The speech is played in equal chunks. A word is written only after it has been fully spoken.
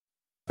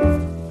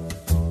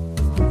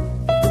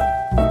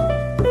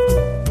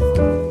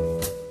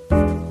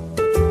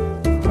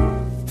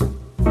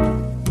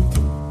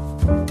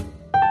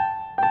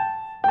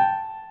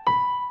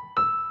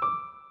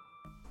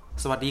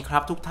วัสดีครั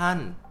บทุกท่าน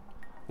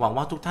หวัง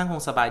ว่าทุกท่านค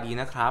งสบายดี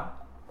นะครับ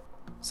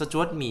สจ๊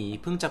วตหมี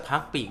เพิ่งจะพั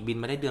กปีกบิน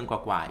มาได้เดือนก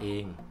ว่าๆเอ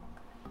ง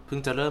เพิ่ง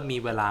จะเริ่มมี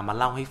เวลามา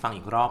เล่าให้ฟัง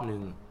อีกรอบนึ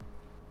ง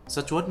ส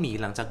จ๊วตหมี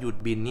หลังจากหยุด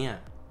บินเนี่ย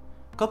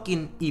ก็กิน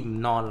อิ่ม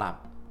นอนหลับ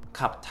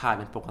ขับถ่ายเ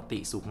ป็นปกติ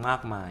สูงมา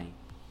กมาย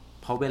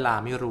เพราะเวลา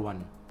ไม่รวน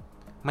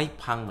ไม่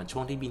พังเหมือนช่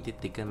วงที่บิน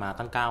ติดๆกันมา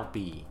ตั้ง9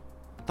 ปี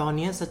ตอน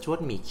นี้สจ๊วต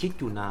หมีคิด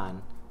อยู่นาน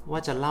ว่า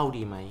จะเล่า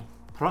ดีไหม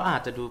เพราะอา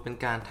จจะดูเป็น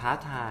การท้า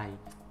ทาย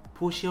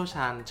ผู้เชี่ยวช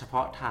าญเฉพ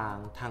าะ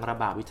ทางระ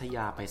บาดวิทย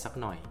าไปสัก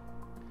หน่อย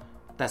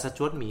แต่ส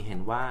จ๊วตหมีเห็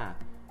นว่า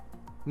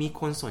มี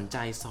คนสนใจ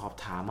สอบ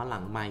ถามมาหลั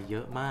งไมค์เย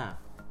อะมาก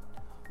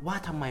ว่า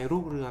ทำไมลู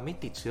กเรือไม่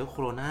ติดเชื้อโค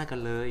โรนากัน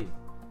เลย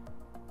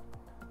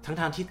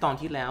ทั้งที่ตอน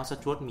ที่แล้วส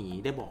จ๊วตหมี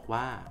ได้บอก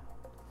ว่า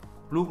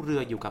ลูกเรื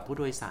ออยู่กับผู้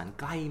โดยสาร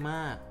ใกล้ม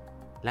าก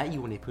และอ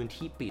ยู่ในพื้น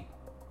ที่ปิด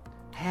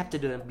แทบจะ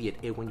เดินเบียด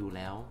เอวกันอยู่แ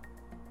ล้ว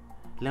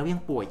ยั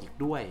งป่วยอีก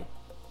ด้วย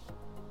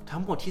ทั้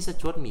งหมดที่ส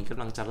จ๊วตหมีก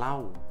ำลังจะเล่า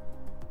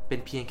เ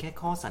ป็นเพียงแค่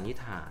ข้อสันนิษ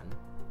ฐาน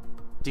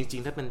จริ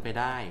งๆถ้าเป็นไป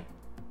ได้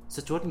ส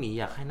จ๊วตหมี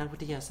อยากให้นักวิ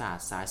ทยาศาสต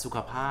ร์สายสุข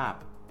ภาพ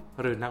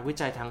หรือนักวิ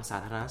จัยทางสา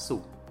ธารณสุ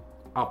ข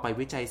ออกไป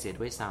วิจัยเสีย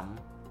ด้วยซ้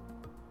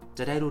ำจ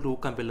ะได้รู้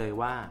กันไปเลย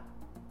ว่า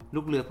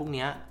ลูกเรือพวก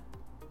นี้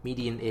มี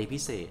DNA พิ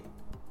เศษ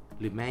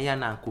หรือแม่ย่า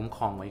นางคุ้มค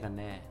รองไว้กัน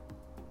แน่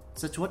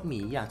สจ๊วตหมี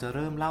อยากจะเ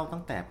ริ่มเล่า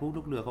ตั้งแต่พวก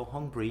ลูกเรือเข้าห้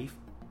องบรีฟ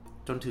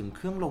จนถึงเค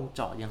รื่องลงเ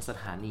จาะยังส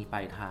ถานีปล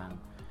ายทาง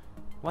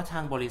ว่าทา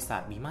งบริษั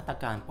ทมีมาตร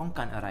การป้อง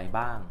กันอะไร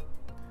บ้าง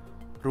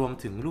รวม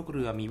ถึงลูกเ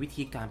รือมีวิ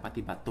ธีการป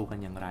ฏิบัติตัวกัน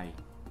อย่างไร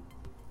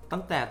ตั้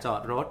งแต่จอ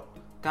ดรถ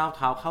ก้าวเ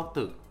ท้าเข้า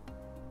ตึก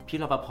พี่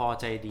รปภ.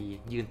ใจดี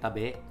ยืนตะเบ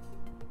ะ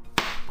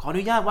ขออ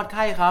นุญาตวัดไ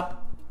ข้ครับ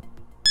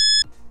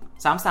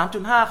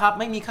 33.5 ครับ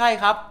ไม่มีไข้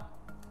ครับ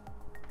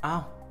อ้า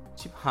ว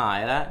ชิบหาย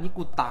แล้วนี่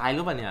กูตายห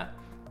รือเปล่าเนี่ย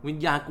วิญ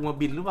ญาณกูมา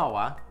บินหรือเปล่าว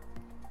ะ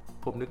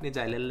ผมนึกในใจ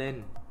เล่น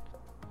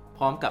ๆพ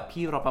ร้อมกับ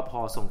พี่รปภ.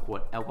ส่งขว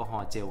ดแอลกอฮอ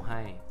ล์เจลใ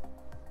ห้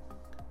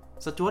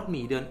สจ๊วตห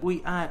มีเดินอุ้ย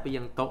อ้ายไป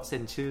ยังโต๊ะเซ็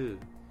นชื่อ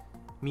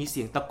มีเ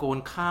สียงตะโกน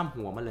ข้าม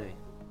หัวมาเลย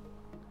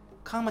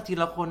ข้างมาที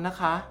ละคนนะ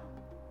คะ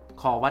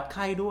ขอวัดไ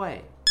ข้ด้วย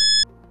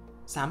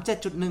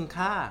 37.1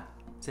 ค่ะ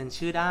เซ็น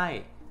ชื่อได้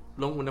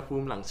ลงอุณหภู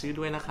มิหลังชื่อ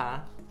ด้วยนะคะ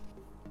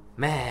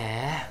แหม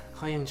เข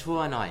ายังชั่ว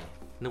หน่อย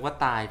นึกว่า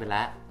ตายไปแ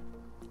ล้ว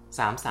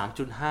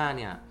 33.5 เ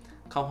นี่ย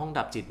เข้าห้อง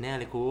ดับจิตแน่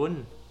เลยคุณ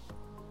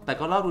แต่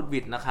ก็รอดบุดวิ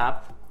ดนะครับ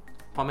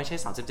เพราะไม่ใช่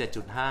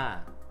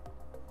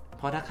 37.5 เ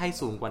พราะถ้าไข้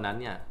สูงกว่านั้น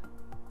เนี่ย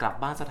กลับ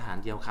บ้านสถาน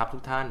เดียวครับทุ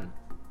กท่าน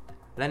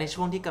และใน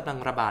ช่วงที่กำลัง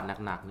ระบาด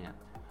หนักๆเนี่ย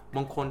บ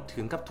างคน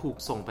ถึงกับถูก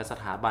ส่งไปส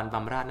ถาบันบ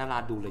ำราศนรา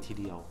ดูเลยที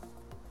เดียว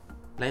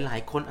หลาย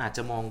ๆคนอาจจ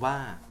ะมองว่า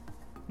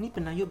นี่เป็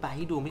นนโยบาย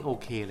ที่ดูไม่โอ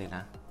เคเลยน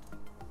ะ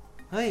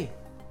เฮ้ย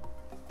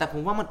แต่ผ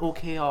มว่ามันโอ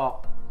เคออก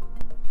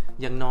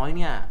อย่างน้อยเ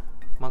นี่ย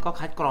มันก็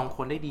คัดกรองค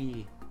นได้ดี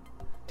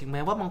ถึงแ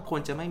ม้ว่าบางคน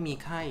จะไม่มี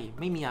ไข้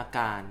ไม่มีอาก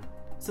าร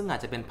ซึ่งอาจ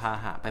จะเป็นพา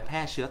หะไปแพร่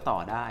เชื้อต่อ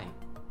ได้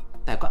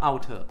แต่ก็เอา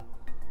เถอะ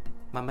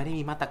มันไม่ได้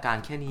มีมาตรการ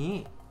แค่นี้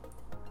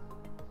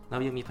เรา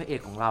ยังมีพระเอก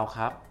ของเราค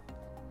รับ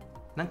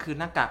นั่นคือ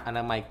หน้ากากอน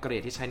ามัยเกร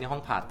ดที่ใช้ในห้อ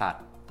งผ่าตัด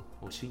โ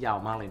อ้ชื่อยาว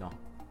มากเลยเนาะ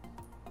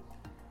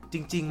จ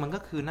ริงๆมันก็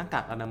คือหน้าก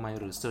ากอนามัย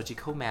หรือ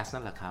surgical mask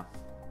นั่นแหละครับ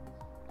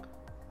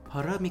พอ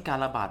เริ่มมีการ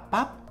ระบาด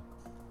ปั๊บ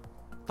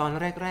ตอน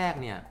แรก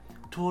ๆเนี่ย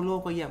ทั่วโลก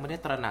ก็ยังไม่ได้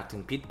ตระหนักถึ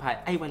งพิษภัย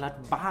ไอ้ไวรัส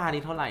บ้า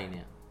นี้เท่าไหร่เ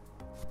นี่ย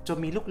จน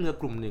มีลูกเรือ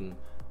กลุ่มหนึ่ง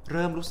เ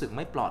ริ่มรู้สึกไ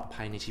ม่ปลอด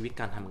ภัยในชีวิต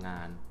การทำงา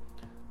น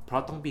เพรา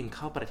ะต้องบินเ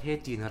ข้าประเทศ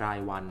จีนราย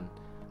วัน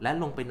และ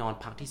ลงไปนอน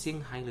พักที่เซี่ยง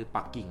ไฮ้หรือ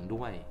ปักกิ่ง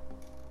ด้วย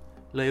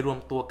เลยรวม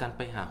ตัวกันไ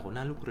ปหาหัวห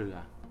น้าลูกเรือ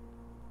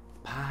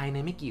ภายใน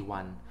ไม่กี่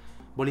วัน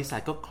บริษั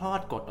ทก็คลอ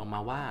ดกฎออกมา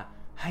ว่า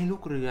ให้ลู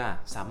กเรือ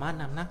สามารถ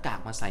นำหน้ากาก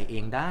มาใส่เอ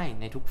งได้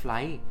ในทุกไฟล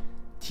ท์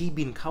ที่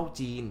บินเข้า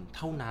จีนเ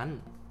ท่านั้น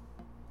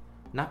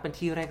นับเป็น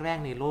ที่แรก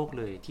ๆในโลก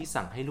เลยที่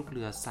สั่งให้ลูกเ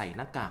รือใส่ห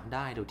น้ากากไ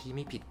ด้โดยที่ไ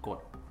ม่ผิดกฎ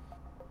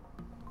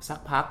สัก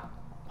พัก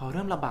พอเ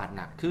ริ่มระบาดห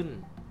นักขึ้น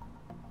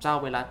เจ้า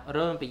ไวรัสเ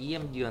ริ่มไปเยี่ย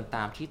มเยือนต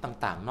ามที่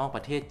ต่างๆนอกป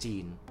ระเทศจี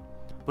น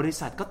บริ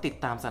ษัทก็ติด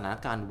ตามสถาน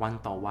การณ์วัน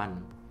ต่อวัน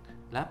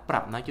และป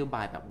รับนโยบ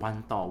ายแบบวัน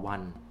ต่อวั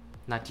น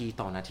นาที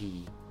ต่อนาที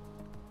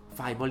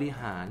ฝ่ายบริ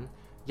หาร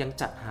ยัง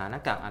จัดหาหน้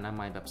ากากอนา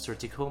มัยแบบ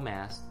surgical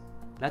mask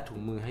และถุง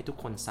มือให้ทุก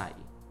คนใส่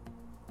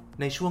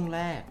ในช่วงแร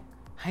ก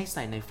ให้ใ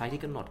ส่ในไฟล์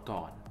ที่กำหนด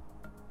ก่อน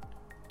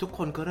ทุกค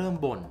นก็เริ่ม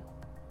บ่น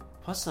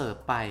เพราะเสิร์ฟ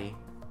ไป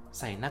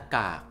ใส่หน้าก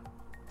าก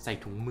ใส่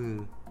ถุงมือ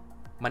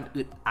มัน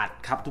อึดอัด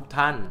ครับทุก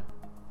ท่าน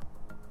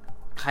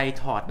ใคร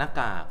ถอดหน้า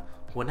กาก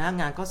หัวหน้า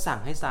งานก็สั่ง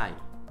ให้ใส่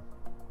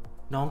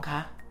น้องค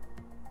ะ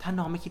ถ้า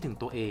น้องไม่คิดถึง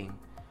ตัวเอง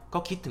ก็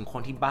คิดถึงค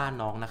นที่บ้าน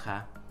น้องนะคะ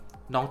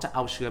น้องจะเอ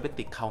าเชื้อไป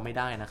ติดเขาไม่ไ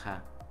ด้นะคะ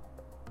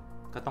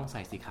ก็ต้องใ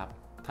ส่สิครับ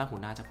ถ้าหัว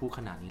หน้าจะพูดข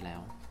นาดนี้แล้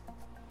ว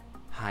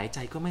หายใจ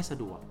ก็ไม่สะ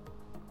ดวก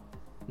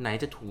ไหน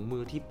จะถุงมื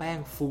อที่แป้ง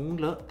ฟุ้ง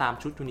เลอะตาม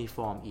ชุดยูนิฟ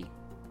อร์มอีก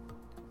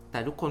แต่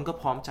ทุกคนก็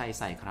พร้อมใจ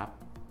ใส่ครับ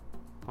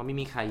เพราะไม่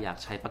มีใครอยาก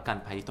ใช้ประกัน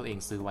ภัยที่ตัวเอง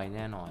ซื้อไว้แ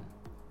น่นอน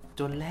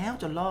จน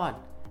รอด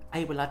ไอ้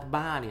ไวรัส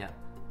บ้าเนี่ย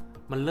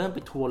มันเริ่มไป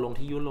ทัวร์ลง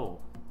ที่ยุโรป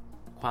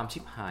ความชิ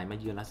บหายมา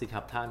เยือนแล้วสิค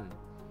รับท่าน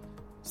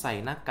ใส่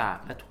หน้ากาก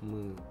และถุง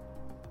มือ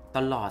ต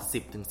ลอด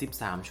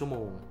 10-13 ชั่วโม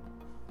ง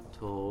โถ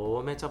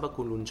แม่เจ้าประ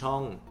คุณลุนช่อ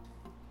ง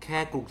แค่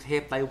กรุงเท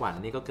พไต้หวัน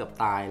นี่ก็เกือบ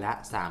ตายแล้ว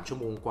3 ชั่ว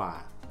โมงกว่า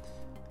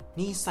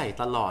นี่ใส่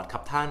ตลอดครั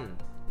บท่าน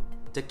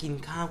จะกิน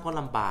ข้าวก็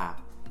ลำบาก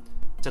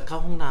จะเข้า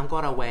ห้องน้ำก็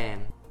ระแวง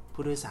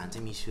ผู้โดยสารจะ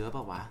มีเชื้อ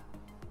ป่าวะ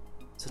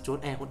สจ๊วต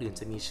แอร์คนอื่น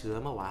จะมีเชื้อ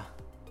มั้ยวะ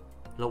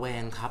ระแว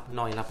งครับน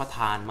อยรับประท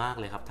านมาก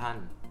เลยครับท่าน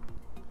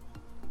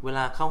เวล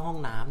าเข้าห้อง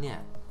น้ำเนี่ย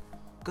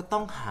ก็ต้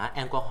องหาแอ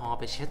ลกอฮอล์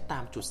ไปเช็ดตา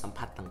มจุดสัม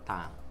ผัสต่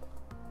าง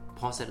ๆพ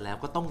อเสร็จแล้ว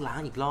ก็ต้องล้า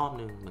งอีกรอบ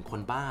นึงเหมือนค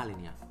นบ้าเลย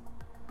เนี่ย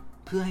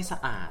เพื่อให้สะ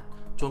อาด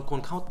จนคน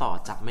เข้าต่อ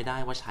จับไม่ได้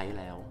ว่าใช้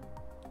แล้ว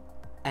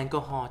แอลก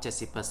อฮอล์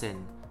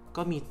 70%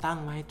 ก็มีตั้ง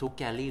ไว้ให้ทุกแ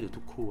กลลี่หรือ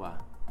ทุกครัว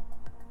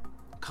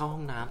เข้าห้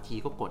องน้ำที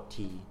ก็กด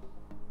ที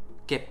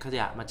เก็บข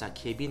ยะมาจากเ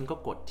คบินก็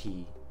กดที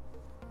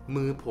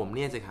มือผมเ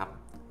นี่ยสิครับ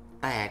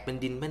แตกเป็น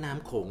ดินแม่น้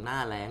ำโขงหน้า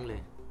แล้งเล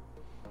ย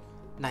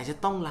ไหนจะ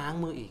ต้องล้าง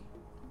มืออีก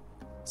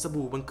ส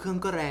บู่บนเครื่อง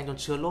ก็แรงจน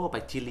เชื้อโรคแบ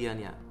คทีเรีย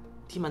เนี่ย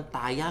ที่มันต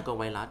ายยากกว่า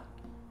ไวรัส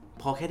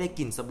พอแค่ได้ก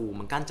ลิ่นสบู่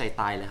มันกั้นใจ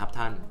ตายเลยครับ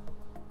ท่าน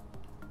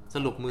ส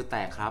รุปมือแต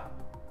กครับ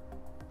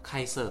ใคร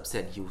เสิร์ฟเส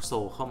ร็จหิวโซ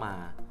เข้ามา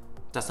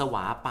จะสว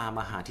าปาม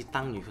อาหารที่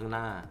ตั้งอยู่ข้างห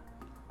น้า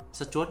ส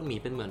จ๊วตหมี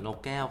เป็นเหมือนนก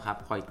แก้วครับ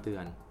คอยเตื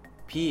อน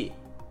พี่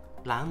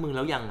ล้างมือแ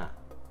ล้วยังอ่ะ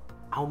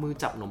เอามือ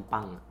จับขนม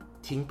ปัง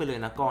ทิ้งไปเลย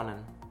นะก้อนนั้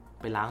น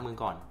ไปล้างมือ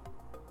ก่อน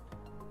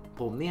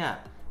ผมเนี่ย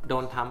โด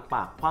นทำป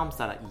ากคว่ำส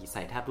ระอีใ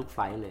ส่แทบทุกไฟ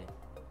ล์เลย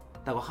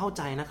แต่ก็เข้าใ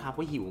จนะครับ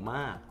ว่าหิวม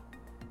าก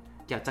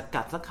อยากจะ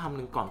กัดสักคำห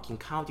นึ่งก่อนกิน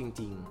ข้าวจ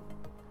ริง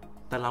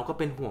ๆแต่เราก็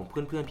เป็นห่วงเ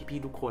พื่อนๆพี่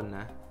ๆทุกคนน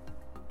ะ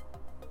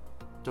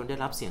จนได้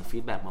รับเสียงฟี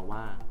ดแบ็กมา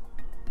ว่า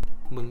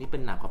มึงนี่เป็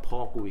นหนักกว่าพ่อ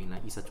กูอีกนะ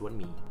อีสจวน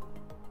หมี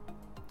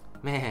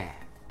แม่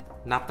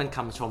นับเป็นค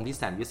ำชมที่แ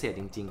สนวิเศษ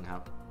จริงๆครั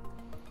บ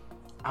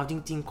เอาจ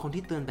ริงๆคน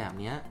ที่เตือนแบบ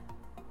นี้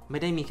ไม่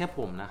ได้มีแค่ผ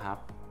มนะครับ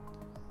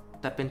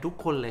แต่เป็นทุก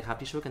คนเลยครับ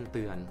ที่ช่วยกันเ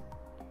ตือน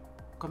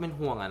ก็เป็น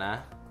ห่วงอะนะ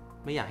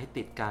ไม่อยากให้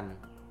ติดกัน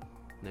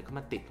เดี๋ยวก็ม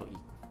าติดเราอี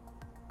ก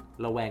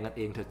ระแวงกันเ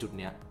องเถอะจุด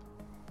เนี้ย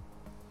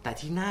แต่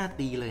ที่น่า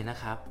ตีเลยนะ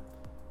ครับ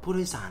ผู้โด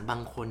ยสารบา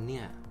งคนเ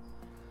นี่ย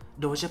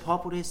โดยเฉพาะ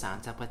ผู้โดยสาร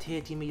จากประเทศ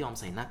ที่ไม่ยอม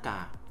ใส่หน้าก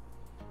าก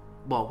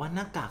บอกว่าห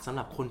น้ากากสำห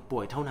รับคนป่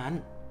วยเท่านั้น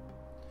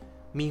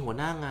มีหัว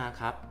หน้างาน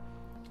ครับ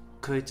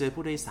เคยเจอ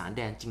ผู้โดยสารแ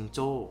ดนจิงโ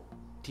จ้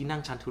ที่นั่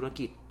งชั้นธุร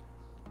กิจ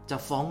จะ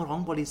ฟ้องร้อง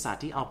บริษัท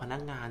ที่เอาพนั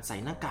กงานใส่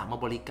หน้ากากมา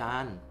บริกา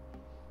ร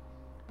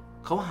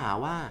เขาหา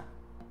ว่า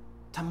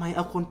ทำไมเอ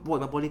าคนป่วย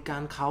มาบริกา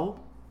รเขา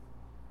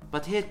ปร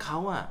ะเทศเขา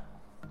อ่ะ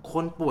ค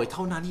นป่วยเ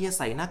ท่านั้นที่จะ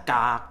ใส่หน้าก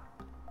าก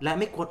และ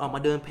ไม่ควรออกม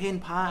าเดินเพ่น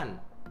พ่าน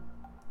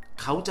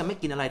เขาจะไม่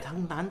กินอะไรทั้ง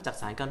นั้นจาก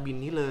สายการบิน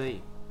นี้เลย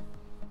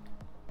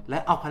และ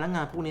เอาพนักง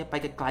านพวกนี้ไป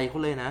ไกลๆเขา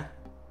เลยนะ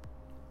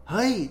เ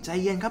ฮ้ยใจ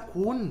เย็นครับ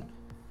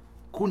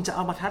คุณจะเอ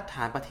ามาทัดฐ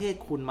านประเทศ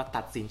คุณมา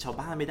ตัดสินชาว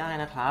บ้านไม่ได้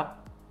นะครับ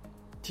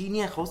ที่เ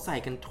นี่ยเขาใส่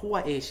กันทั่ว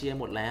เอเชีย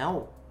หมดแล้ว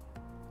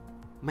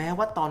แม้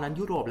ว่าตอนนั้น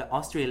ยุโรปและอ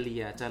อสเตรเลี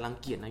ยจะรัง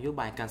เกียจนโย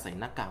บายการใส่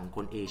หน้ากากของค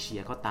นเอเชี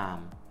ยก็ตาม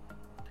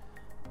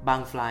บา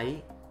งไฟลท์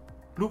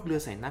ลูกเรือ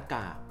ใส่หน้าก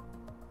าก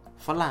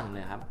ฝรั่งเล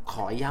ยครับข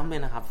อย้ำเล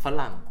ยนะครับฝ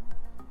รั่ง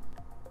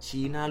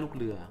ชี้หน้าลูก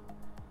เรือ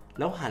แ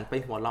ล้วหันไป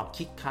หัวเราะ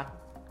คิกคัก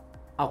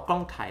เอากล้อ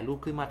งถ่ายรูป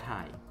ขึ้นมาถ่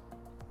าย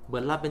เหมื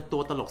อนเราเป็นตั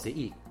วตลกเสีย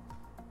อีก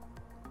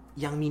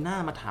ยังมีหน้า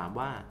มาถาม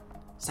ว่า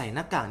ใส่ห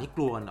น้ากากนี่ก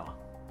ลัวเหรอ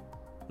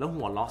แล้ว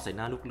หัวเราะใส่ห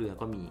น้าลูกเรือ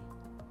ก็มี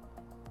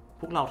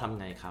พวกเราทำ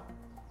ไงครับ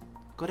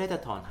ก็ได้แต่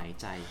ถอนหาย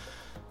ใจ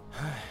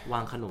วา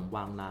งขนมว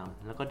างน้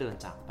ำแล้วก็เดิน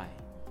จากไป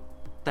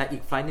แต่อี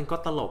กไฟล์หนึ่งก็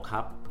ตลกค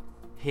รับ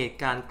เหตุ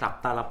การณ์กลับ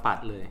ตาลปัด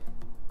เลย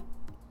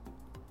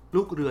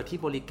ลูกเรือที่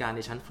บริการใน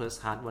ชั้น First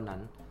Class วันนั้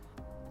น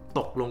ต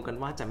กลงกัน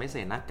ว่าจะไม่ใ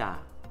ส่หน้ากา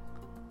ก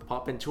เพราะ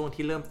เป็นช่วง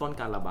ที่เริ่มต้น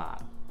การระบาด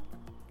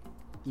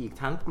อีก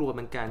ทั้งกลัวเ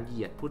ป็นการเห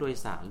ยียดผู้โดย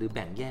สารหรือแ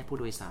บ่งแยกผู้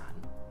โดยสาร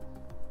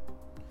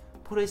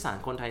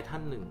คนไทยท่า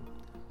นหนึ่ง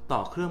ต่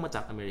อเครื่องมาจ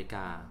ากอเมริก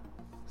า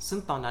ซึ่ง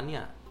ตอนนั้นเนี่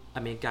ย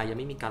อเมริกายัง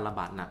ไม่มีการระ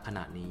บาดหนักขน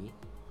าดนี้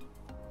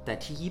แต่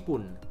ที่ญี่ปุ่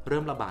นเริ่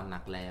มระบาดหนั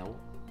กแล้ว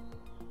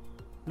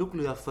ลูกเ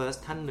รือ First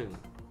ท่านหนึ่ง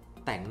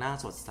แต่งหน้า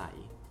สดใส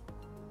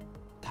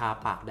ทา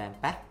ปากแดง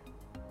แป๊ด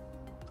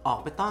ออก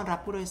ไปต้อนรับ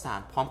ผู้โดยสา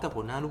รพร้อมกับ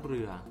หัวหน้าลูกเ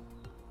รือ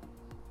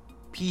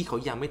พี่เขา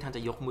ยังไม่ทันจ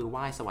ะยกมือไห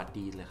ว้สวัส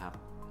ดีเลยครับ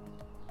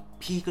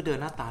พี่ก็เดิน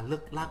หน้าตาเลิ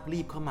กลักรี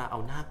บเข้ามาเอา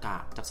หน้ากา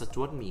กจากส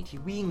จ๊วตหมีที่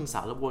วิ่งส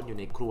ารวนอยู่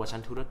ในครัวชั้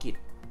นธุรกิจ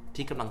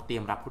ที่กำลังเตรี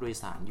ยมรับผู้โดย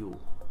สารอยู่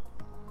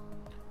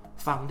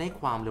ฟังได้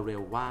ความเร็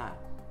วๆว่า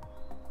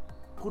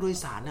ผู้โดย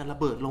สารเนี่ยระ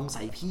เบิดลงใ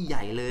ส่พี่ให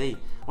ญ่เลย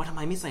ว่าทำไ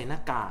มไม่ใส่หน้า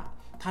กาก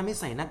ถ้าไม่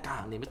ใส่หน้ากา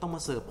กเนี่ยไม่ต้องม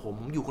าเสิร์ฟผม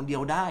อยู่คนเดีย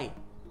วได้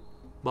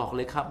บอกเล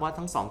ยครับว่า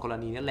ทั้งสองกร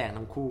ณีนี้แรง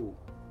ทั้งคู่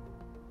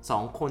สอ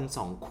งคนส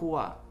องขั้ว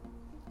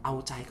เอา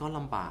ใจก็ล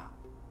ำบาก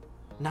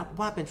นับ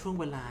ว่าเป็นช่วง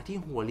เวลาที่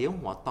หัวเลี้ยว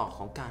หัวต่อข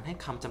องการให้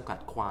คำจำกัด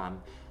ความ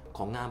ข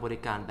องงานบริ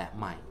การแบบ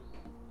ใหม่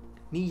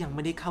นี่ยังไ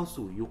ม่ได้เข้า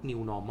สู่ยุค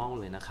New Normal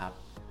เลยนะครับ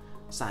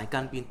สายกา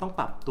รบินต้อง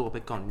ปรับตัวไป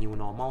ก่อน New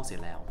Normal เสี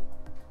ยแล้ว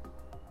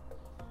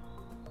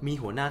มี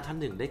หัวหน้าท่าน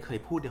หนึ่งได้เคย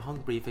พูดในห้อง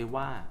บรีฟไว้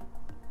ว่า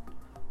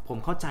ผม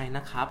เข้าใจน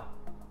ะครับ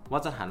ว่า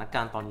สถานก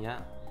ารณ์ตอนนี้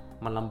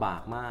มันลำบา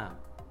กมาก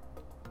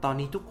ตอน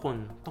นี้ทุกคน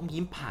ต้อง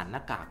ยิ้มผ่านหน้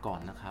ากากก่อน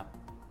นะครับ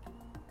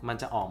มัน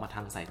จะออกมาท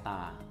างสายตา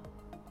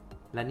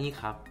และนี่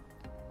ครับ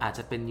อาจจ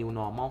ะเป็น New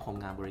Normal ของ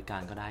งานบริกา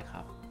รก็ได้ค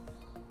รับ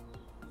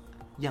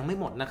ยังไม่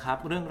หมดนะครับ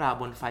เรื่องราว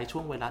บนไฟช่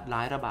วงไวรัสร้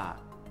ายระบาด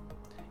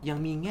ยัง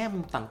มีแง่มุ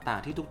มต่าง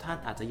ๆที่ทุกท่าน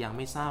อาจจะยังไ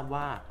ม่ทราบ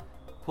ว่า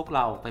พวกเร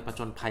าไปผจ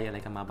ญภัยอะไร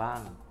กันมาบ้า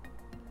ง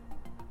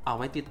เอา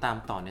ไว้ติดตาม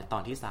ต่อในตอ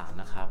นที่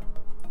 3นะครับ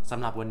ส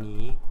ำหรับวัน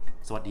นี้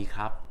สวัสดีค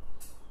รับ